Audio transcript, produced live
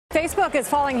Facebook is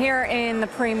falling here in the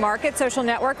pre-market. Social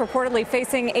network reportedly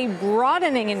facing a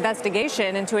broadening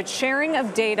investigation into its sharing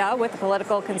of data with the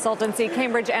political consultancy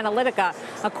Cambridge Analytica.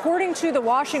 According to the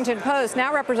Washington Post,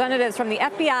 now representatives from the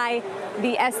FBI,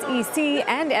 the SEC,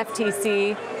 and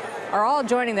FTC are all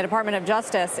joining the Department of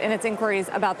Justice in its inquiries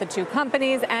about the two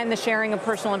companies and the sharing of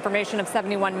personal information of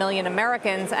 71 million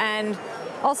Americans. And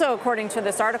also, according to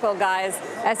this article, guys,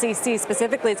 SEC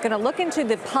specifically is going to look into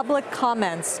the public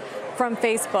comments from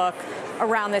Facebook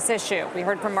around this issue. We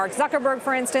heard from Mark Zuckerberg,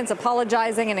 for instance,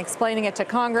 apologizing and explaining it to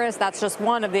Congress. That's just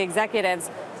one of the executives.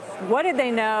 What did they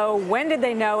know? When did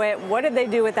they know it? What did they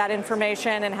do with that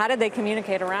information? And how did they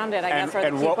communicate around it, I guess, are the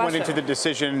key And what questions. went into the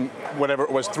decision, whatever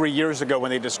it was 3 years ago when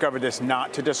they discovered this,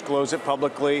 not to disclose it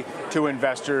publicly to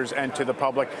investors and to the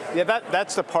public? Yeah,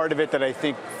 that's the part of it that I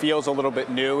think feels a little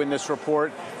bit new in this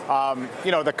report.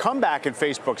 The comeback in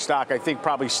Facebook stock, I think,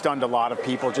 probably stunned a lot of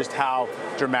people just how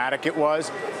dramatic it was.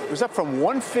 It was up from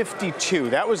 152.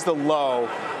 That was the low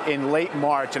in late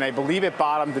March, and I believe it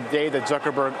bottomed the day that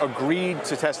Zuckerberg agreed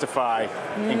to testify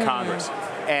in Congress.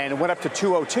 And it went up to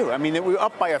 202. I mean, we were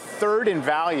up by a third in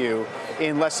value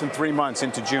in less than 3 months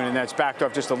into June, and that's backed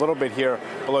off just a little bit here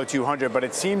below 200. But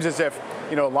it seems as if,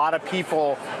 a lot of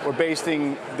people were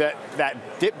basing that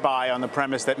dip buy on the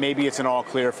premise that maybe it's an all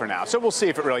clear for now. So we'll see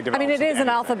if it really develops. I mean, it is an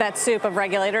alphabet soup of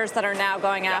regulators that are now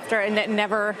going after, and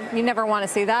you never want to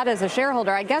see that as a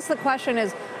shareholder. I guess the question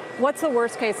is, what's the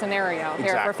worst case scenario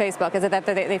here for Facebook? Is it that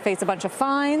they face a bunch of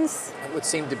fines? It would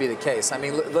seem to be the case. I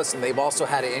mean, listen, they've also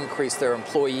had to increase their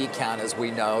employee count, as we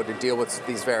know, to deal with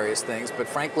these various things. But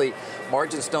frankly,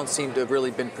 margins don't seem to have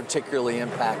really been particularly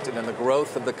impacted, and the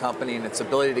growth of the company and its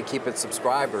ability to keep its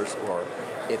subscribers, or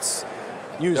its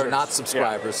users. They're not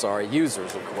subscribers, sorry,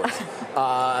 users, of course,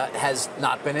 has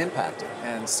not been impacted.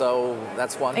 And so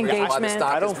that's one reason why the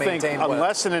stock I don't is maintained think,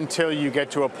 unless and until you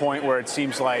get to a point where it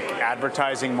seems like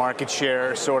advertising market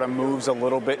share sort of moves a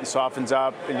little bit and softens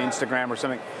up in Instagram or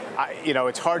something,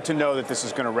 it's hard to know that this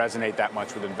is going to resonate that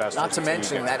much with investors. Not to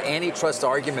mention that antitrust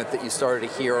argument that you started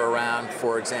to hear around,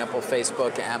 for example,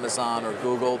 Facebook, Amazon, or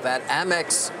Google. That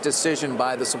Amex decision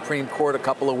by the Supreme Court a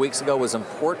couple of weeks ago was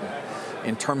important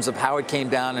in terms of how it came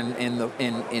down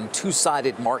in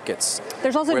two-sided markets.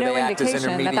 There's also no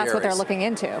indication that that's what they're looking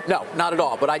into. No, not at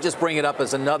all. But I just bring it up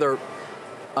as another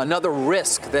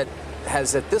risk that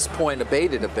has at this point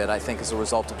abated a bit, I think, as a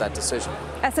result of that decision.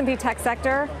 S&P tech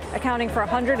sector accounting for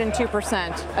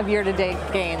 102% of year-to-date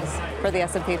gains for the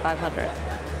S&P 500.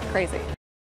 Crazy.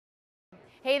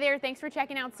 Hey there, thanks for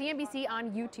checking out CNBC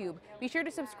on YouTube. Be sure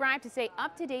to subscribe to stay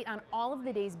up to date on all of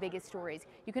the day's biggest stories.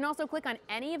 You can also click on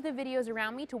any of the videos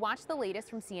around me to watch the latest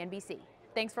from CNBC.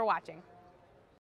 Thanks for watching.